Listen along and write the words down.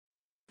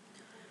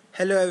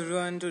Hello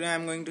everyone, today I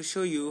am going to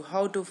show you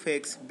how to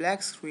fix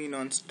black screen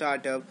on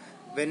startup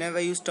whenever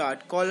you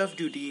start Call of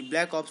Duty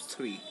Black Ops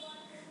 3.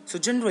 So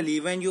generally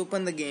when you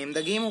open the game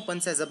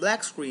opens as a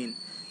black screen.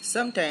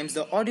 Sometimes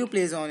the audio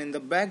plays on in the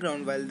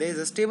background while there is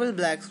a stable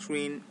black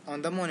screen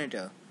on the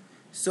monitor.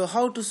 So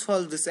how to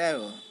solve this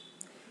error?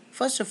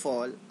 First of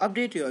all,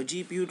 update your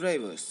GPU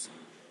drivers.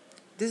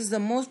 This is the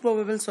most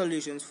probable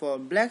solutions for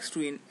black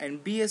screen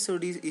and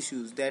BSOD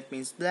issues, that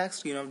means black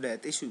screen of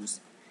death issues.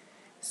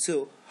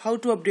 So, how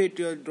to update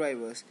your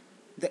drivers?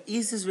 The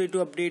easiest way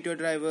to update your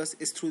drivers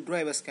is through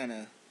driver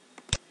scanner.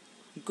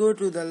 Go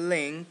to the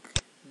link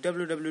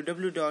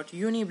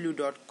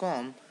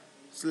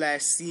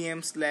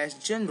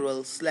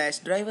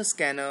www.uniblue.com/cm/general/driver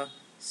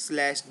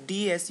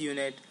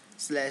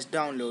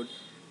scanner/dsunit/download.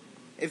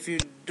 If you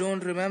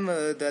don't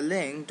remember the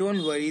link,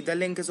 don't worry, the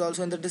link is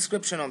also in the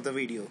description of the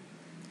video.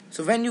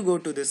 So when you go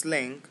to this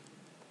link,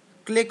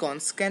 click on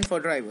scan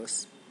for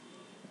drivers.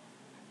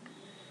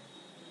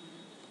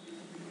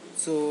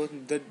 So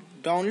the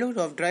download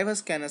of driver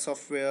scanner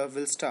software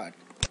will start.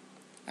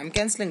 I'm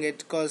cancelling it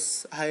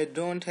because I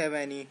don't have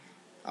any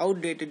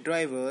outdated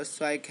drivers,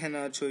 so I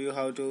cannot show you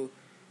how to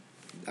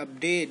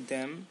update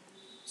them.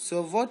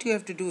 So what you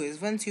have to do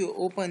is, once you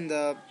open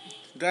the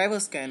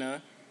driver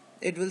scanner,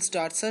 it will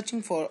start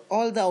searching for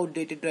all the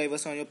outdated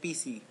drivers on your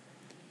PC.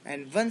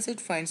 And once it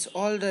finds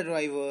all the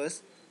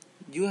drivers,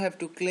 you have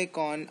to click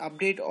on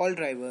update all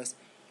drivers.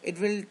 It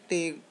will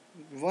take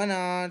 1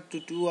 hour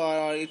to 2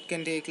 hours, or it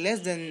can take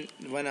less than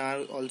 1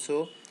 hour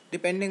also,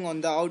 depending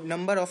on the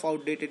number of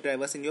outdated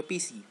drivers in your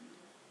PC.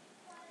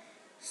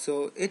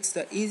 So it's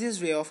the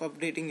easiest way of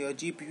updating your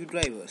GPU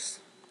drivers.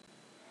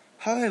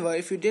 However,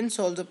 if you didn't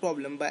solve the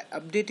problem by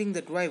updating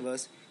the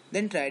drivers,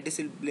 then try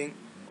disabling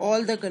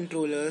all the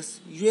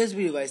controllers,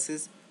 USB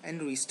devices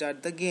and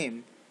restart the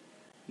game.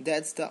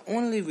 That's the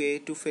only way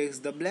to fix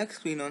the black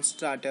screen on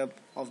startup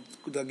of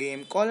the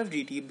game Call of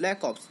Duty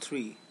Black Ops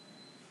 3.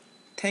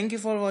 Thank you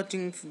for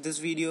watching this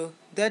video.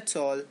 That's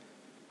all.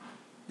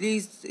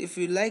 Please, if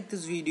you like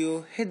this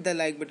video, hit the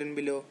like button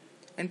below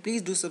and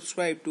please do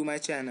subscribe to my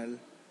channel.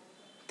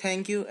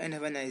 Thank you and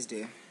have a nice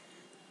day.